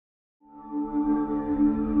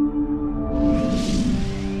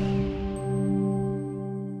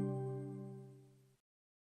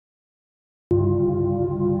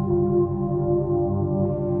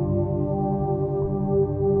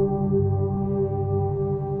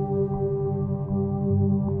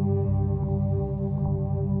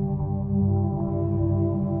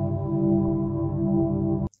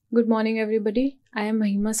Good morning, everybody. I am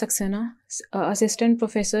Mahima Saxena, Assistant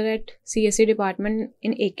Professor at CSE Department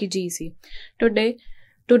in AKGEC.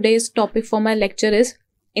 Today's topic for my lecture is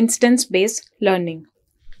instance-based learning.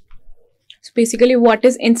 So basically, what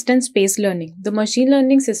is instance-based learning? The machine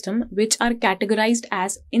learning system, which are categorized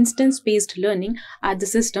as instance-based learning, are the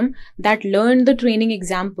system that learn the training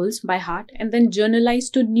examples by heart and then generalize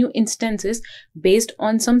to new instances based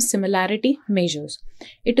on some similarity measures.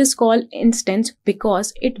 It is called instance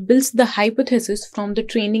because it builds the hypothesis from the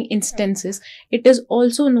training instances. It is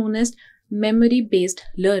also known as memory-based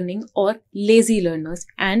learning or lazy learners,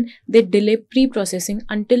 and they delay pre-processing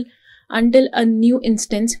until a new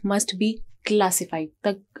instance must be classified.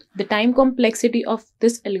 The time complexity of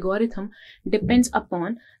this algorithm depends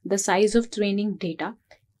upon the size of training data.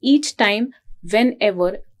 Each time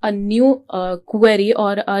whenever a new query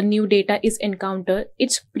or a new data is encountered,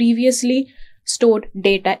 its previously stored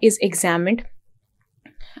data is examined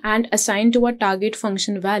and assigned to a target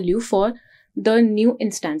function value for the new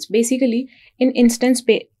instance. Basically, in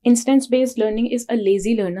instance-based learning is a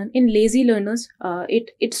lazy learner. In lazy learners,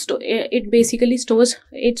 it's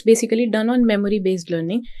basically done on memory-based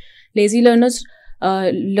learning. Lazy learners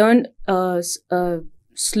learn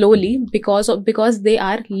slowly because they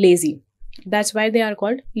are lazy. That's why they are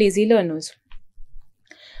called lazy learners.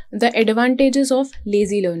 The advantages of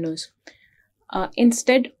lazy learners.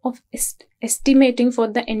 Instead of estimating for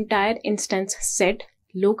the entire instance set,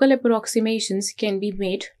 local approximations can be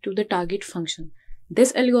made to the target function.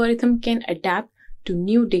 This algorithm can adapt to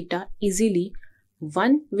new data easily,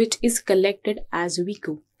 one which is collected as we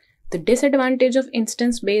go. The disadvantage of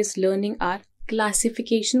instance-based learning are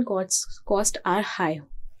classification costs are high.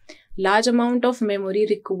 Large amount of memory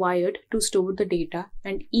required to store the data,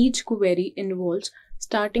 and each query involves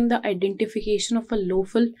starting the identification of a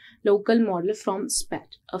local model from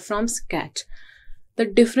scratch. The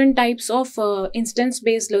different types of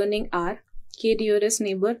instance-based learning are k-nearest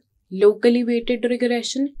neighbor, locally weighted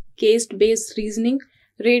regression, case-based reasoning,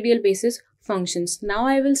 radial basis functions. Now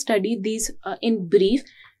I will study these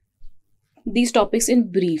topics in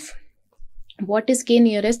brief. What is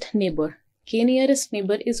k-nearest neighbor? K-nearest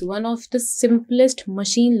neighbor is one of the simplest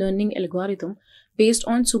machine learning algorithm based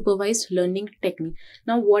on supervised learning technique.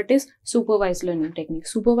 Now, what is supervised learning technique?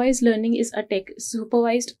 Supervised learning is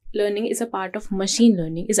a part of machine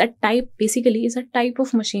learning. Is a type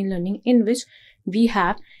of machine learning in which we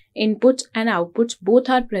have inputs and outputs, both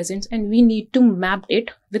are present, and we need to map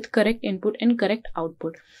it with correct input and correct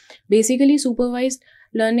output. Basically, supervised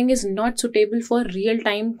learning is not suitable for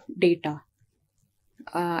real-time data.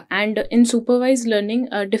 And in supervised learning,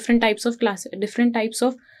 different types of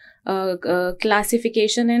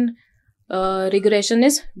classification and regression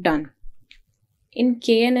is done. In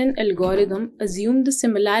KNN algorithm, assume the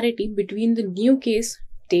similarity between the new case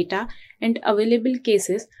data and available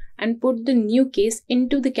cases and put the new case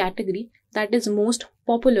into the category that is most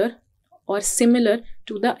popular or similar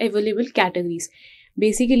to the available categories.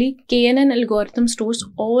 Basically, KNN algorithm stores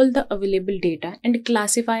all the available data and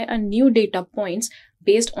classify a new data points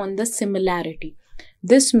based on the similarity.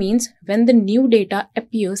 This means when the new data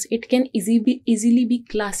appears, it can easily be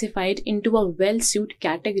classified into a well-suited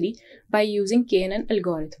category by using KNN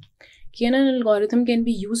algorithm. KNN algorithm can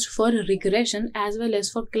be used for regression as well as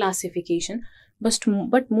for classification,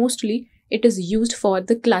 but mostly it is used for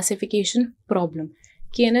the classification problem.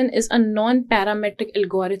 KNN is a non-parametric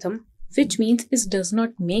algorithm, which means it does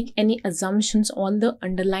not make any assumptions on the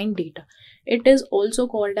underlying data. It is also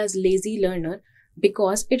called as lazy learner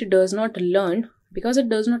because it does not learn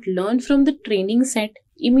from the training set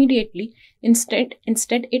immediately. Instead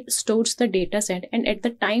it stores the data set, and at the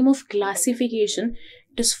time of classification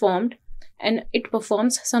it is formed and it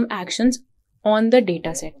performs some actions on the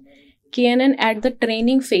data set. KNN at the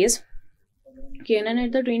training phase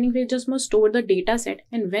just must store the data set,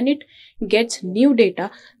 and when it gets new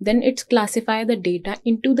data, then it's classify the data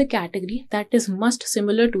into the category that is most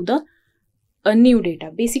similar to the new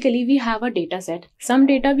data. Basically, we have a data set. Some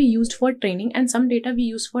data we used for training, and some data we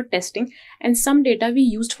used for testing, and some data we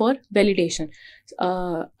used for validation.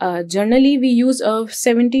 Generally, we use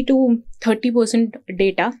 70 to 30%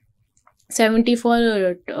 data, 70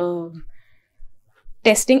 for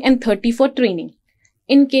testing and 30 for training.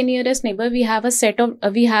 In k-nearest neighbor, we have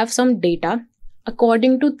some data.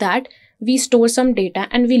 According to that, we store some data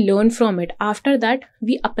and we learn from it. After that,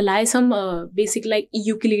 we apply some basic like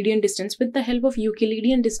Euclidean distance. With the help of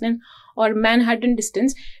Euclidean distance or Manhattan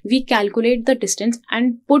distance, we calculate the distance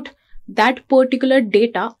and put that particular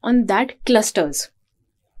data on that clusters.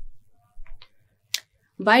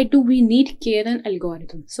 Why do we need KNN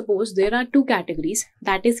algorithm? Suppose there are two categories,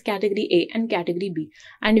 that is category A and category B,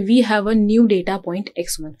 and we have a new data point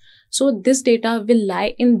x1. So this data will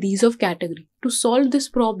lie in these of category. To solve this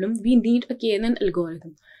problem, we need a KNN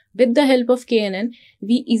algorithm. With the help of KNN,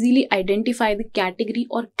 we easily identify the category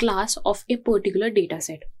or class of a particular data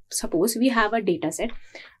set. Suppose we have a data set,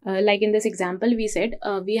 like in this example, we said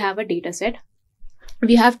we have a data set.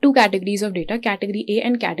 We have two categories of data, category A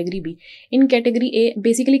and category B. In category A,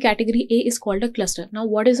 basically category A is called a cluster. Now,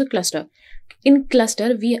 what is a cluster? In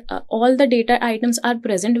cluster, all the data items are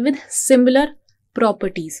present with similar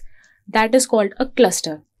properties. That is called a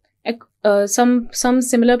cluster. Some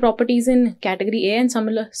similar properties in category A and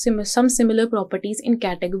some similar properties in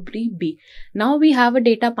category B. Now we have a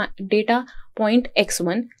data point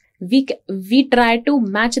x1. We try to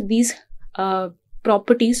match these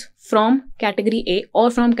properties from category A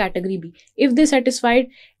or from category B. If they satisfied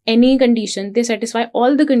any condition, they satisfy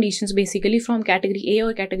all the conditions basically from category A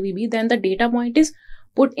or category B, then the data point is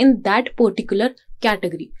put in that particular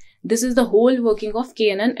category. This is the whole working of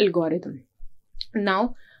KNN algorithm.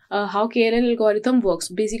 Now, how KNN algorithm works?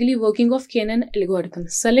 Basically, working of KNN algorithm.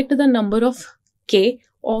 Select the number of k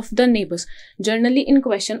of the neighbors. Generally in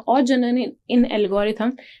question or generally in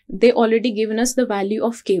algorithm, they already given us the value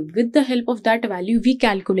of k. With the help of that value, we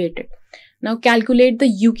calculate it. Now calculate the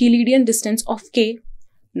Euclidean distance of k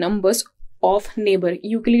numbers of neighbor.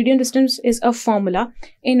 Euclidean distance is a formula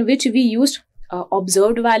in which we used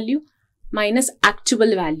observed value minus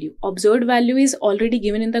actual value. Observed value is already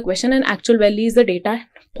given in the question and actual value is the data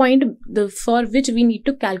point for which we need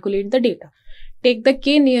to calculate the data. Take the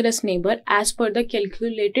k nearest neighbor as per the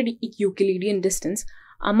calculated Euclidean distance.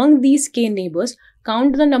 Among these k neighbors,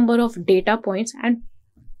 count the number of data points and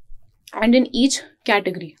in each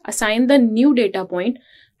category, assign the new data point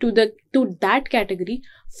to that category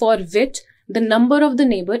for which the number of the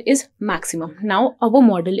neighbor is maximum. Now our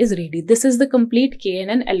model is ready. This is the complete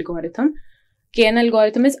KNN algorithm. KNN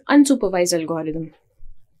algorithm is unsupervised algorithm.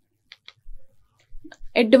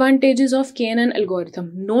 Advantages of KNN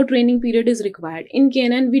algorithm. No training period is required. In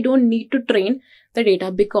KNN, we don't need to train the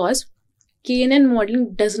data because KNN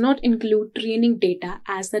modeling does not include training data,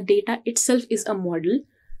 as the data itself is a model,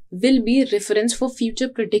 will be reference for future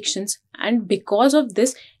predictions, and because of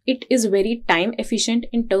this, it is very time efficient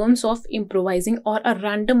in terms of improvising or a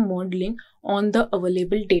random modeling on the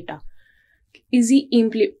available data. Easy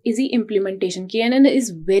implementation. KNN is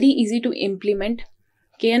very easy to implement.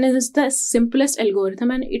 KNN is the simplest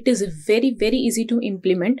algorithm and it is very easy to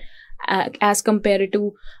implement as compared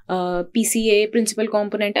to PCA, principal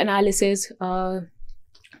component analysis,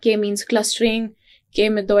 K-means clustering,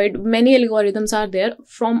 K-method. Many algorithms are there.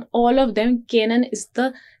 From all of them, KNN is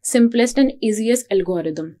the simplest and easiest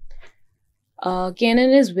algorithm.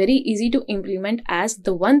 KNN is very easy to implement, as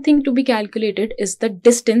the one thing to be calculated is the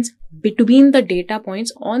distance between the data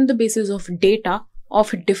points on the basis of data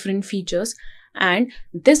of different features, and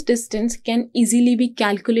this distance can easily be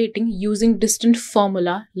calculating using distance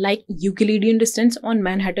formula like Euclidean distance or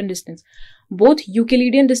Manhattan distance. Both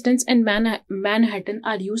Euclidean distance and Manhattan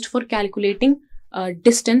are used for calculating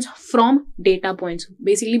distance from data points,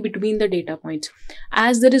 basically between the data points.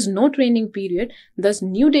 As there is no training period, thus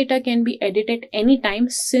new data can be added at any time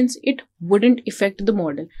since it wouldn't affect the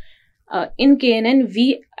model. In KNN,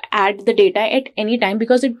 we add the data at any time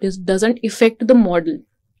because it doesn't affect the model.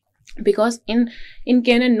 Because in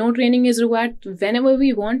KNN, no training is required. Whenever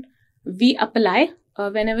we want, we apply.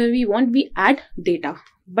 Whenever we want, we add data,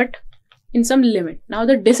 but in some limit. Now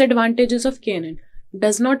the disadvantages of KNN: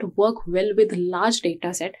 does not work well with large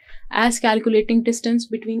data set, as calculating distance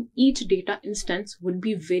between each data instance would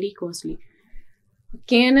be very costly.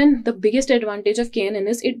 KNN, the biggest advantage of KNN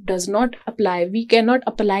is it does not apply. We cannot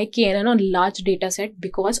apply KNN on large data set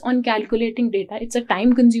because on calculating data, it's a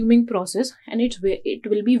time consuming process and it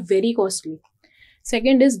will be very costly.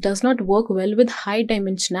 Second is does not work well with high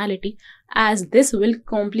dimensionality, as this will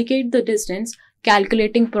complicate the distance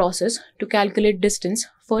calculating process to calculate distance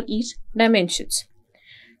for each dimensions.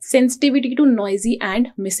 Sensitivity to noisy and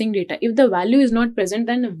missing data. If the value is not present,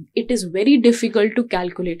 then it is very difficult to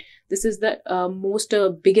calculate. This is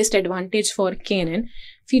the biggest advantage for KNN.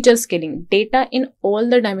 Feature scaling. Data in all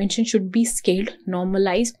the dimensions should be scaled,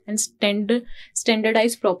 normalized and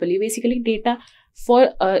standardized properly. Basically, data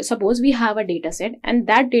for suppose we have a data set and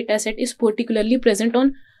that data set is particularly present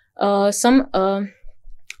on some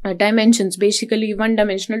dimensions, basically one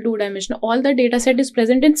dimensional, two dimensional. All the data set is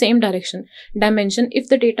present in same dimension. If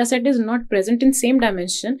the data set is not present in same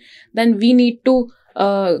dimension, then we need to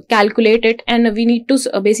calculate it, and we need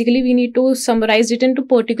to summarize it into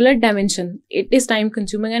particular dimension. It is time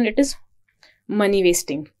consuming and it is money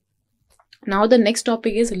wasting. Now the next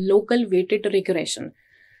topic is local weighted regression.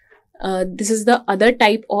 This is the other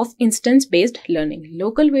type of instance-based learning.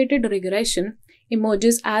 Local weighted regression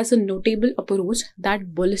emerges as a notable approach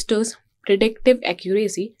that bolsters predictive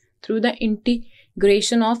accuracy through the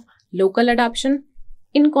integration of local adaptation,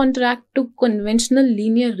 in contrast to conventional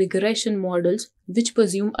linear regression models which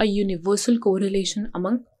presume a universal correlation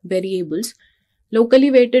among variables.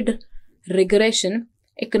 Locally weighted regression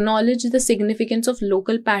acknowledge the significance of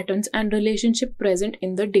local patterns and relationship present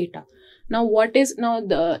in the data. Now,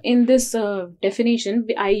 in this definition,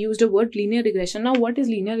 I used a word linear regression. Now, what is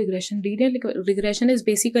linear regression? Linear regression is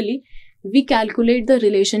basically we calculate the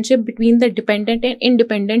relationship between the dependent and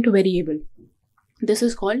independent variable. This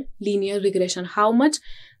is called linear regression. How much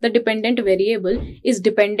the dependent variable is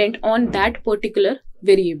dependent on that particular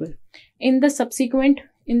variable. In the subsequent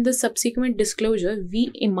disclosure,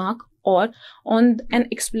 we embark on an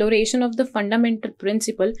exploration of the fundamental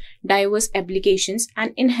principle, diverse applications,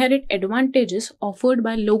 and inherent advantages offered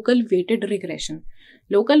by local weighted regression.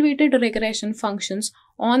 Local weighted regression functions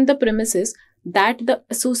on the premises that the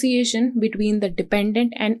association between the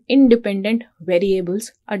dependent and independent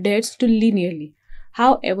variables adheres to linearly.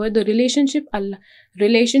 However, the relationship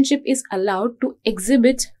is allowed to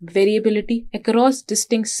exhibit variability across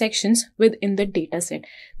distinct sections within the dataset.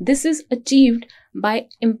 This is achieved by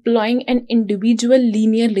employing an individual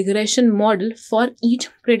linear regression model for each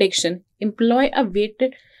prediction. Employ a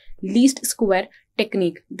weighted least square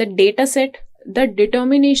technique. The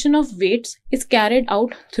determination of weights is carried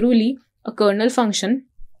out through a kernel function,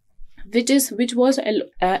 which was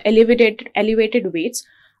elevated weights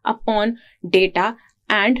upon data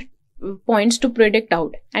and points to predict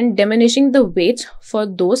out, and diminishing the weights for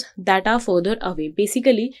those that are further away.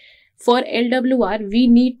 Basically, for LWR, we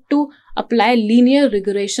need to apply linear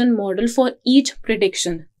regression model for each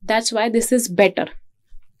prediction. That's why this is better.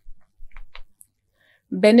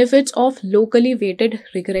 Benefits of locally weighted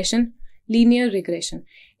regression. Linear regression.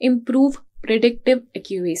 Improve predictive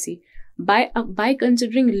accuracy. By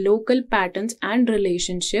considering local patterns and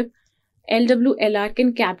relationship, LWLR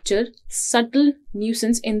can capture subtle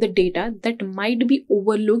nuisance in the data that might be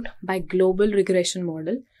overlooked by global regression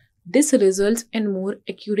model. This results in more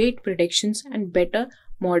accurate predictions and better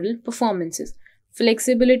model performances.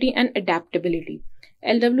 Flexibility and adaptability.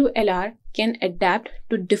 LWLR can adapt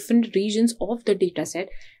to different regions of the dataset,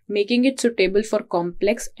 making it suitable for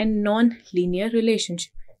complex and non-linear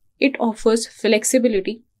relationships. It offers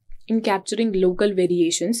flexibility in capturing local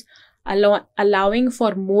variations, allowing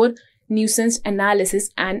for more nuisance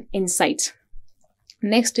analysis and insights.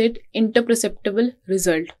 Next is interpretable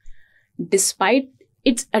result. Despite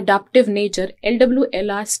its adaptive nature,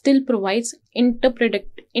 LWLR still provides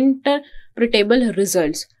interpretable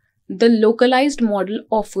results. The localized model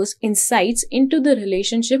offers insights into the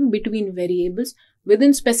relationship between variables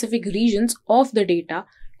within specific regions of the data,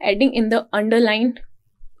 adding in the underlying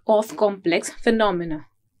of complex phenomena.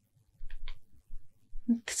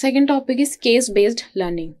 The second topic is case-based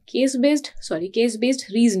learning. Case-based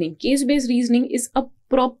reasoning. Case-based reasoning is a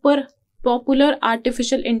popular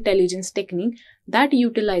artificial intelligence technique that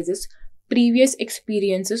utilizes previous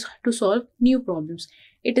experiences to solve new problems.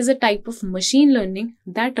 It is a type of machine learning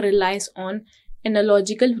that relies on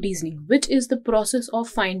analogical reasoning, which is the process of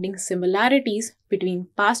finding similarities between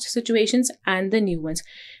past situations and the new ones,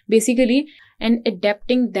 basically, and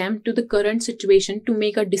adapting them to the current situation to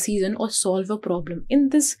make a decision or solve a problem. In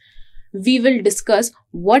this, we will discuss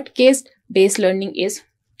what case-based learning is,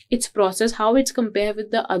 its process, how it's compared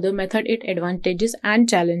with the other method, its advantages and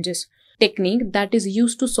challenges. Technique that is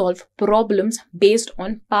used to solve problems based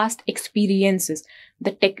on past experiences.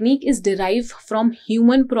 The technique is derived from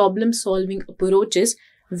human problem-solving approaches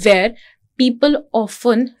where people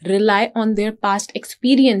often rely on their past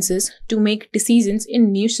experiences to make decisions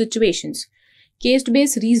in new situations.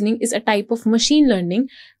 Case-based reasoning is a type of machine learning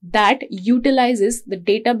that utilizes the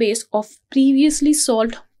database of previously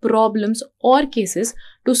solved problems or cases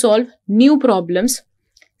to solve new problems.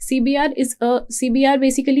 CBR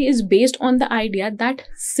basically is based on the idea that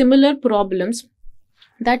similar problems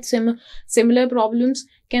can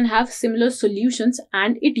have similar solutions,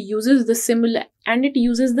 and it uses the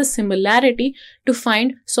similarity to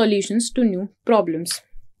find solutions to new problems.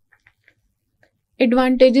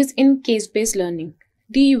 Advantages in case-based learning.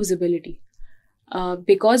 Reusability.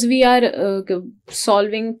 Because we are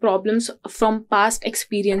solving problems from past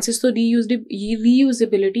experiences, so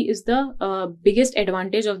reusability is the biggest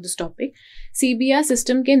advantage of this topic. CBR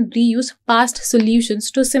system can reuse past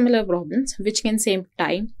solutions to similar problems, which can save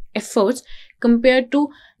time, efforts compared to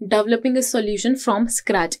developing a solution from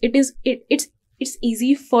scratch. It's it's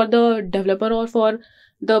easy for the developer or for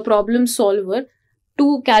the problem solver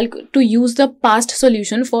to use the past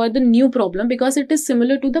solution for the new problem, because it is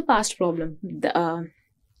similar to the past problem.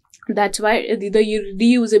 That's why the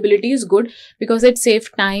reusability is good, because it saves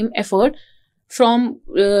time, effort from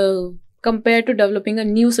compared to developing a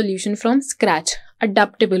new solution from scratch.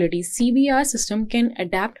 Adaptability. CBR system can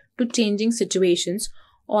adapt to changing situations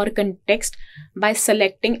or context by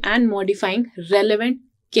selecting and modifying relevant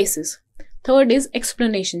cases. Third is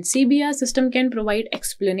explanation. CBR system can provide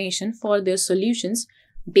explanation for their solutions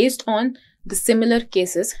based on the similar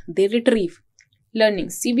cases they retrieve. Learning.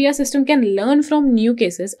 CBR system can learn from new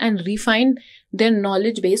cases and refine their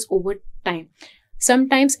knowledge base over time.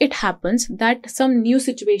 Sometimes it happens that some new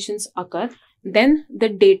situations occur, then the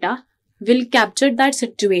data will capture that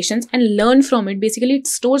situations and learn from it. Basically, it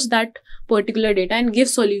stores that particular data and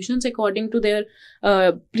gives solutions according to their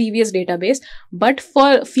previous database. But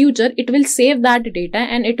for future, it will save that data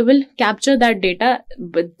and it will capture that data,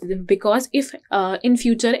 because if in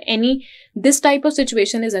future this type of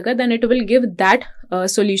situation is occur, then it will give that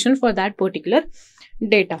solution for that particular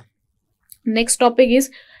data. Next topic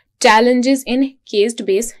is challenges in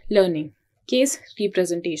case-based learning. Case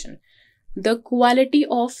representation. The quality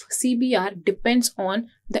of CBR depends on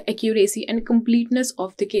the accuracy and completeness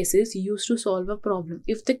of the cases used to solve a problem.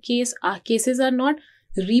 If the cases are not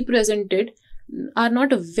represented, are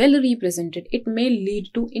not well represented, it may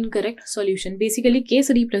lead to incorrect solution. Basically, case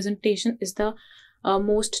representation is the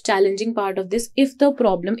most challenging part of this. If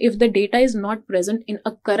the data is not present in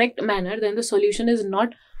a correct manner, then the solution is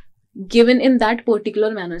not given in that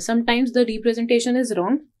particular manner. Sometimes the representation is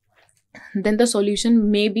wrong, then the solution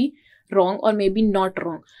may be wrong or maybe not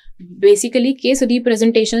wrong. Basically, case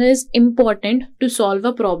representation is important to solve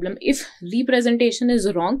a problem. If representation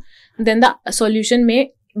is wrong, then the solution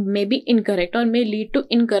may be incorrect or may lead to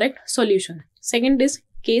incorrect solution. Second is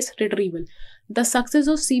case retrieval. The success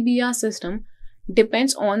of CBR system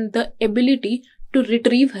depends on the ability to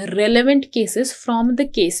retrieve relevant cases from the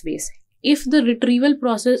case base. If the retrieval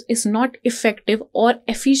process is not effective or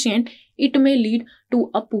efficient, it may lead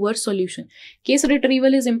to a poor solution. Case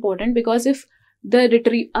retrieval is important because if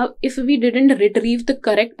we didn't retrieve the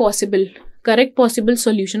correct possible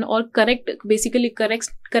solution or correct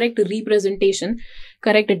representation,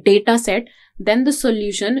 correct data set, then the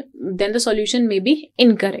solution may be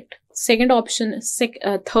incorrect.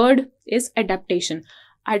 Third is adaptation.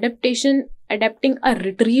 Adapting a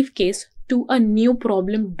retrieve case to a new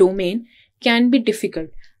problem domain can be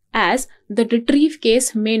difficult, as the retrieve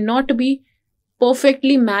case may not be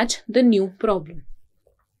perfectly match the new problem.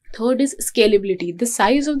 Third is scalability. The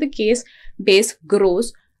size of the case base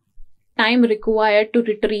grows. Time required to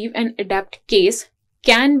retrieve and adapt case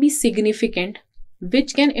can be significant,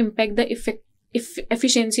 which can impact the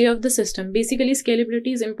efficiency of the system. Basically,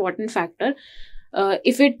 scalability is an important factor.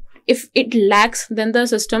 If it lacks, then the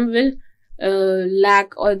system will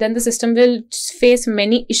lack, or then the system will face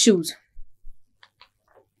many issues.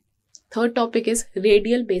 Third topic is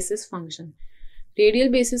radial basis function. Radial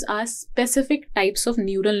bases are specific types of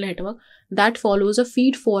neural network that follows a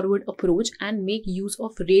feed-forward approach and make use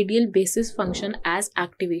of radial basis function as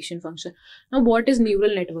activation function. Now, what is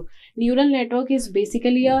neural network? Neural network is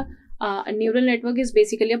basically a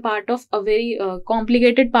part of a very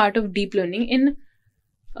complicated part of deep learning.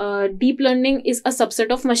 Deep learning is a subset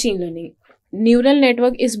of machine learning. Neural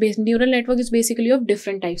network is basically of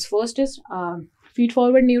different types. First is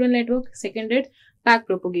feed-forward neural network. Second is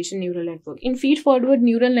backpropagation neural network. In feed-forward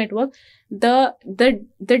neural network, the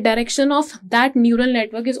direction of that neural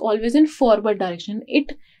network is always in forward direction.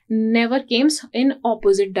 It never comes in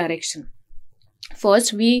opposite direction.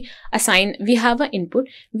 First, we have an input,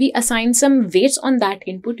 we assign some weights on that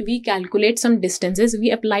input, we calculate some distances,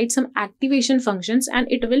 we applied some activation functions, and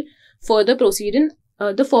it will further proceed in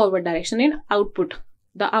the forward direction in output.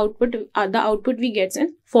 The output we get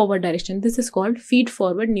in forward direction. This is called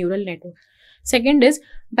feed-forward neural network. Second is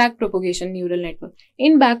backpropagation neural network.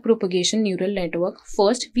 In backpropagation neural network,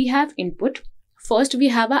 first we have input. First we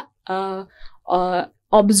have a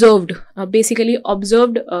observed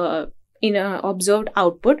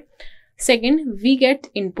output. Second, we get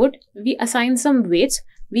input, we assign some weights,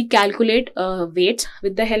 we calculate weights.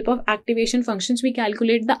 With the help of activation functions, we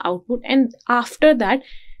calculate the output, and after that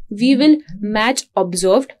we will match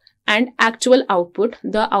observed and actual output.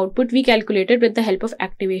 The output we calculated with the help of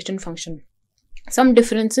activation function. Some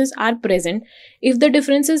differences are present. If the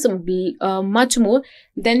difference is much more,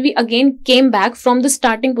 then we again came back from the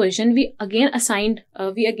starting position. We again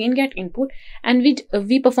get input, and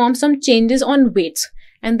we perform some changes on weights.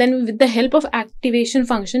 And then with the help of activation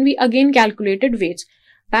function, we again calculated weights.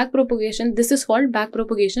 Backpropagation, this is called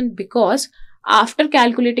backpropagation because after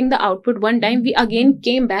calculating the output one time, we again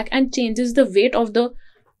came back and changes the weight of the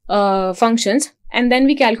functions, and then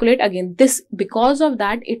we calculate again. This, because of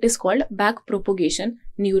that, it is called backpropagation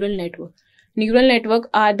neural network. Neural network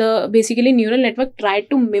are the basically neural network try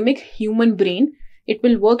to mimic human brain. It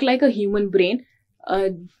will work like a human brain.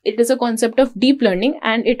 It is a concept of deep learning,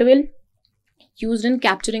 and it will used in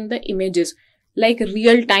capturing the images like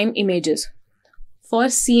real-time images. For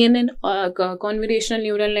CNN, convolutional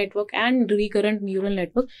neural network and recurrent neural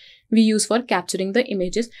network, we use for capturing the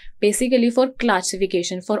images, basically for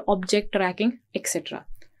classification, for object tracking, etc.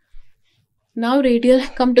 Now radial,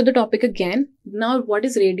 come to the topic again. Now what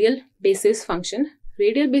is radial basis function?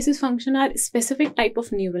 Radial basis function are specific type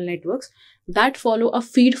of neural networks that follow a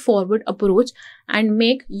feed-forward approach and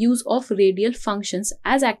make use of radial functions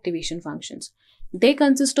as activation functions. They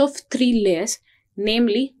consist of 3 layers,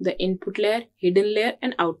 namely the input layer, hidden layer,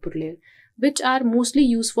 and output layer, which are mostly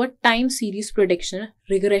used for time series prediction,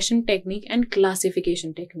 regression technique, and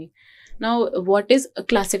classification technique. Now, what is a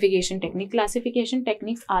classification technique? Classification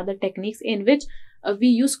techniques are the techniques in which we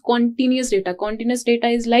use continuous data. Continuous data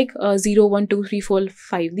is like 0, 1, 2, 3, 4,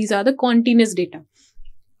 5. These are the continuous data.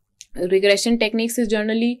 Regression techniques is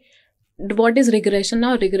generally, what is regression?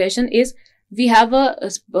 Now, regression is we have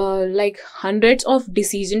like hundreds of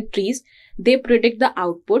decision trees. They predict the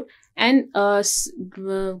output and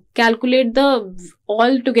calculate the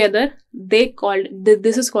all together.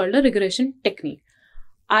 This is called a regression technique.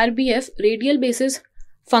 RBF, radial basis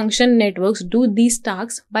function networks, do these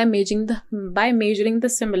tasks by measuring the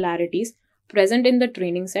similarities present in the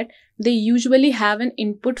training set. They usually have an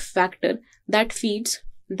input factor that feeds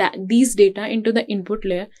these data into the input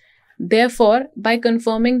layer. Therefore, by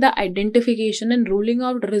confirming the identification and ruling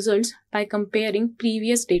out results by comparing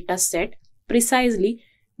previous data set, precisely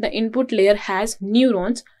the input layer has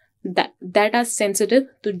neurons that are sensitive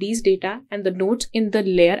to these data, and the nodes in the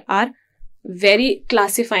layer are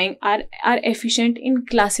efficient in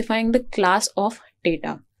classifying the class of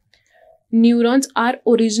data. Neurons are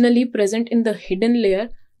originally present in the hidden layer.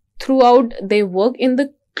 Throughout, they work in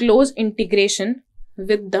the close integration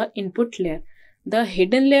with the input layer. The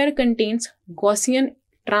hidden layer contains Gaussian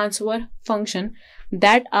transfer functions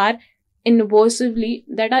that are inversely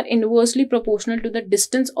proportional to the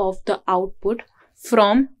distance of the output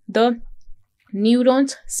from the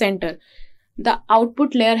neuron's center. The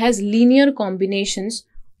output layer has linear combinations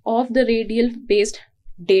of the radial based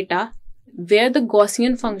data where the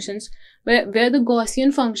Gaussian functions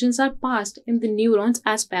are passed in the neurons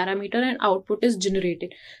as parameter and output is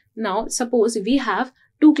generated. Now, suppose we have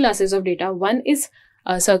 2 classes of data. One is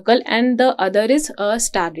a circle and the other is a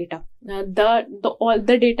star data. All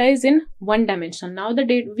the data is in one dimension. Now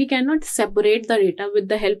we cannot separate the data with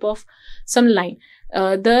the help of some line.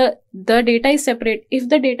 The data is separate. If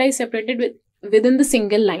the data is separated within the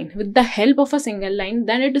single line, with the help of a single line,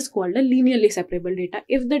 then it is called a linearly separable data.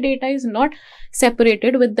 If the data is not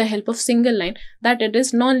separated with the help of single line, that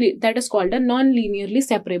is called a non-linearly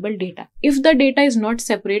separable data. If the data is not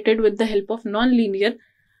separated with the help of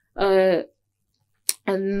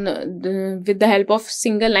with the help of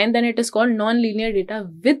single line, then it is called non-linear data.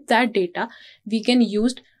 With that data, we can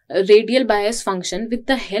use radial bias function. With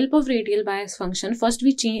the help of radial bias function, first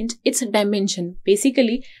we change its dimension,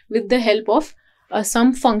 basically with the help of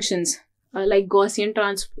some functions like Gaussian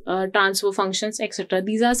transfer functions, etc.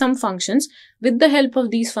 These are some functions. With the help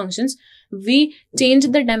of these functions, we change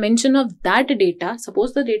the dimension of that data.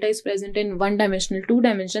 Suppose the data is present in 1-dimensional,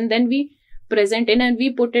 2-dimension, then we present in and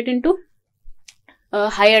we put it into a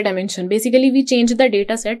higher dimension. Basically, we change the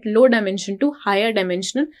data set low dimension to higher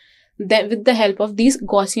dimensional with the help of these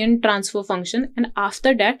Gaussian transfer function, and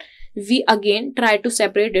after that we again try to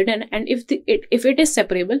separate it, and if it is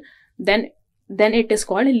separable, then it is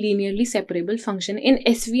called a linearly separable function. In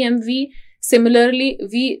SVM,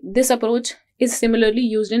 this approach is similarly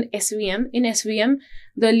used in SVM. In SVM,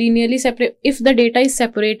 if the data is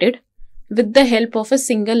separated with the help of a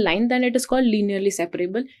single line, then it is called linearly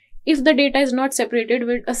separable. If the data is not separated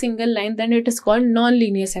with a single line, then it is called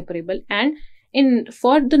non-linear separable. And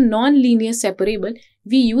for the non-linear separable,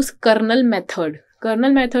 we use kernel method.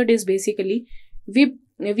 Kernel method is basically we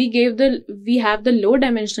have the low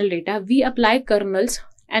dimensional data, we apply kernels,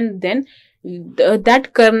 and then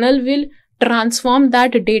that kernel will transform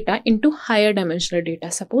that data into higher dimensional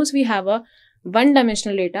data. Suppose we have a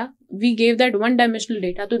 1-dimensional data, we gave that 1-dimensional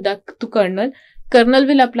data to kernel. Kernel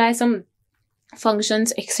will apply some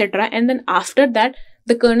functions, etc., and then after that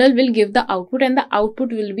the kernel will give the output, and the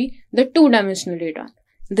output will be the 2-dimensional data.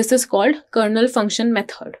 This is called kernel function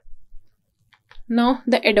method. Now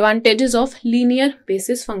the advantages of linear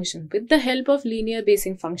basis function. With the help of linear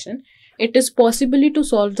basing function, it is possible to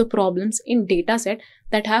solve the problems in dataset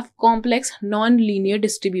that have complex non-linear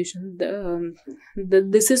distribution.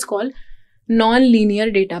 This is called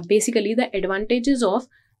non-linear data. Basically, the advantages of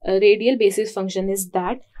a radial basis function is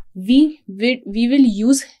that we will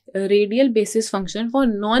use a radial basis function for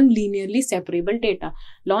non-linearly separable data.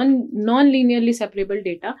 Non-linearly separable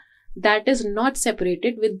data that is not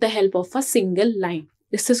separated with the help of a single line.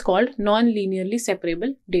 This is called non-linearly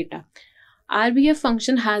separable data. RBF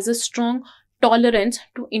function has a strong tolerance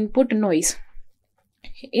to input noise.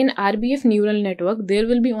 In RBF neural network, there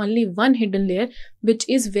will be only one hidden layer which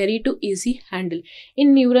is very too easy handle.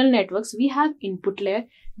 In neural networks, we have input layer,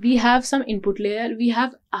 we have some input layer, we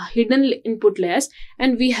have hidden input layers,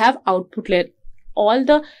 and we have output layer.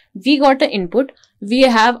 We got the input, we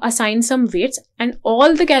have assigned some weights, and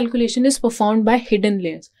all the calculation is performed by hidden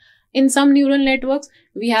layers. In some neural networks,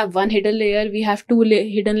 we have one hidden layer, we have two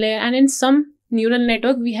hidden layer, and in some neural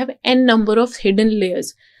network, we have n number of hidden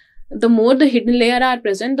layers. The more the hidden layer are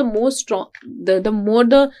present, the more strong, the more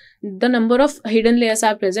the number of hidden layers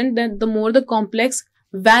are present, then the more the complex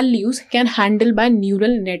values can handle by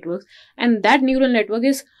neural networks, and that neural network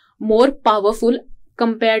is more powerful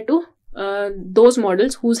compared to those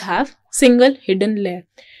models whose have single hidden layer.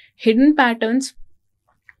 Hidden patterns.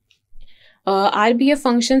 RBF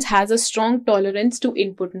functions has a strong tolerance to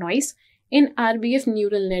input noise. In RBF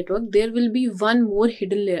neural network, there will be one more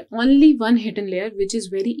hidden layer, only one hidden layer, which is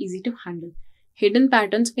very easy to handle. Hidden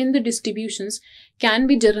patterns in the distributions can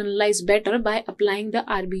be generalized better by applying the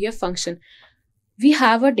RBF function. We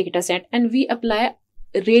have a dataset and we apply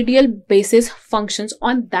radial basis functions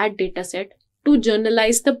on that dataset to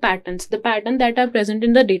generalize the patterns that are present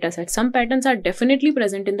in the dataset. Some patterns are definitely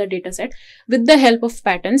present in the dataset. With the help of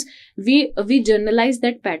patterns, we generalize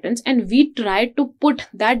that patterns and we try to put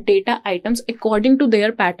that data items according to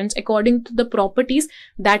their patterns, according to the properties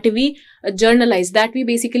that we generalize, that we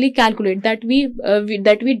basically calculate, that we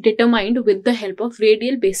determined with the help of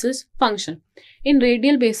radial basis function. In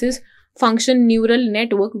radial basis function neural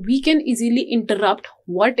network, we can easily interrupt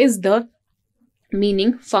what is the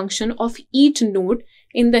meaning function of each node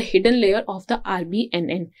in the hidden layer of the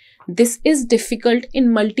RBNN. This is difficult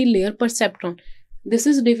in multi-layer perceptron.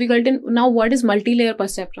 Now what is multi-layer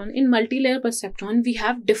perceptron? In multi-layer perceptron, we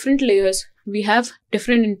have different layers, we have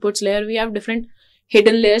different inputs layer, we have different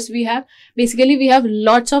hidden layers, we have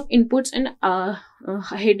lots of inputs and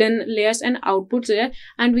hidden layers and outputs there,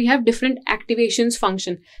 and we have different activations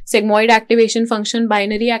function, sigmoid activation function,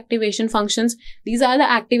 binary activation functions. These are the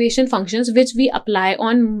activation functions which we apply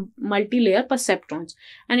on multi-layer perceptrons,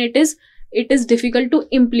 and it is difficult to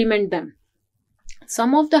implement them.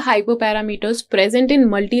 Some of the hyperparameters present in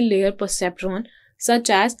multi-layer perceptron, such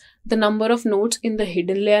as the number of nodes in the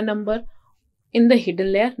hidden layer,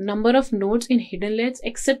 number of nodes in hidden layers,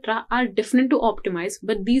 etc., are different to optimize,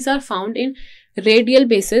 but these are found in radial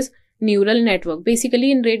basis neural network.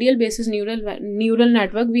 Basically, in radial basis neural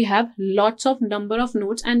network, we have lots of number of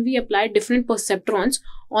nodes and we apply different perceptrons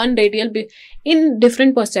on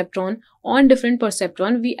different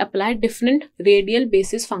perceptron, we apply different radial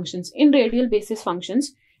basis functions. In radial basis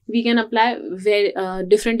functions, we can apply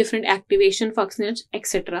different activation functions,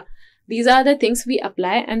 etc. These are the things we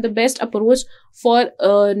apply, and the best approach for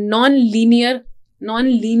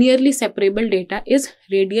non-linearly separable data is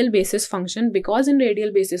radial basis function, because in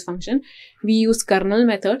radial basis function we use kernel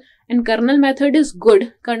method, and kernel method is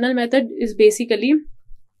good. Kernel method is basically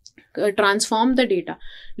transform the data.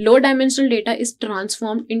 Low dimensional data is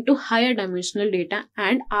transformed into higher dimensional data,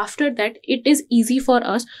 and after that it is easy for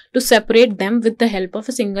us to separate them with the help of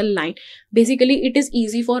a single line. Basically, it is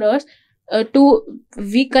easy for us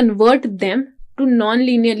we convert them to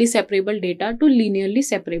non-linearly separable data to linearly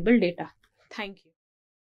separable data. Thank you.